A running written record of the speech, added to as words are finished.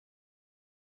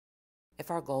If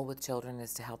our goal with children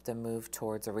is to help them move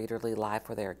towards a readerly life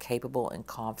where they are capable and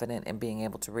confident in being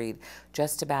able to read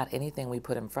just about anything we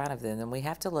put in front of them, then we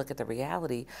have to look at the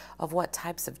reality of what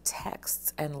types of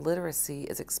texts and literacy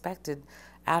is expected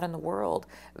out in the world.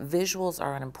 Visuals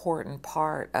are an important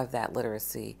part of that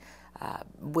literacy,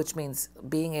 which means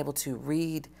being able to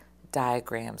read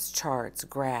diagrams, charts,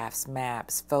 graphs,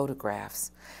 maps, photographs,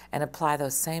 and apply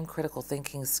those same critical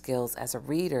thinking skills as a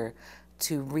reader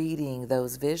to reading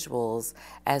those visuals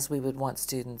as we would want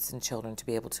students and children to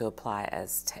be able to apply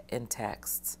in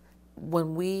texts.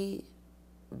 When we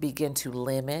begin to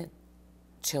limit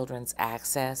children's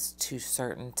access to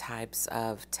certain types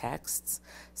of texts,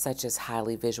 such as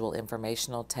highly visual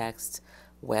informational text,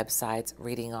 websites,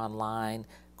 reading online,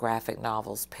 graphic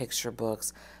novels, picture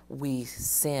books, we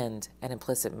send an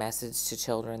implicit message to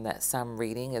children that some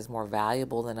reading is more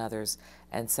valuable than others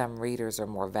and some readers are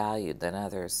more valued than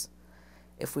others.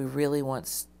 If we really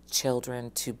want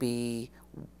children to be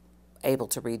able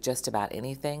to read just about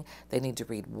anything, they need to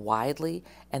read widely,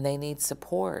 and they need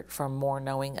support from more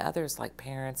knowing others like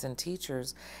parents and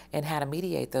teachers in how to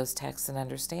mediate those texts and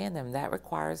understand them. That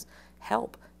requires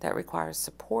help. That requires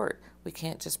support. We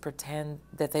can't just pretend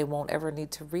that they won't ever need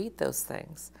to read those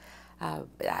things.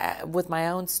 With my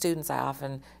own students, I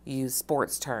often use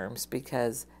sports terms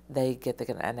because they get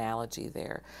the analogy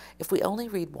there. If we only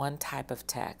read one type of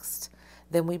text,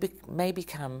 then we may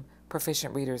become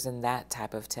proficient readers in that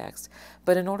type of text.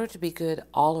 But in order to be good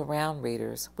all-around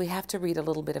readers, we have to read a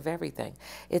little bit of everything.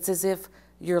 It's as if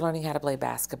you're learning how to play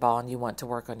basketball and you want to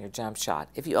work on your jump shot.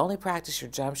 If you only practice your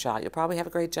jump shot, you'll probably have a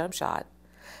great jump shot.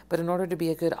 But in order to be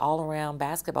a good all-around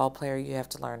basketball player, you have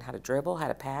to learn how to dribble, how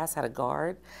to pass, how to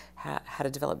guard, how to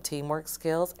develop teamwork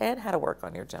skills, and how to work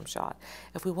on your jump shot.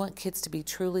 If we want kids to be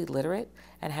truly literate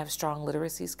and have strong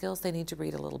literacy skills, they need to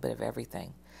read a little bit of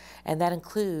everything. And that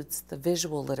includes the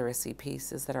visual literacy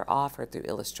pieces that are offered through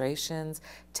illustrations,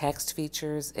 text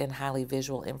features in highly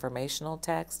visual informational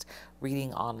text,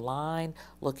 reading online,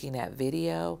 looking at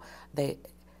video.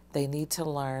 They need to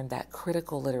learn that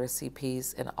critical literacy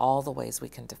piece in all the ways we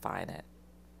can define it.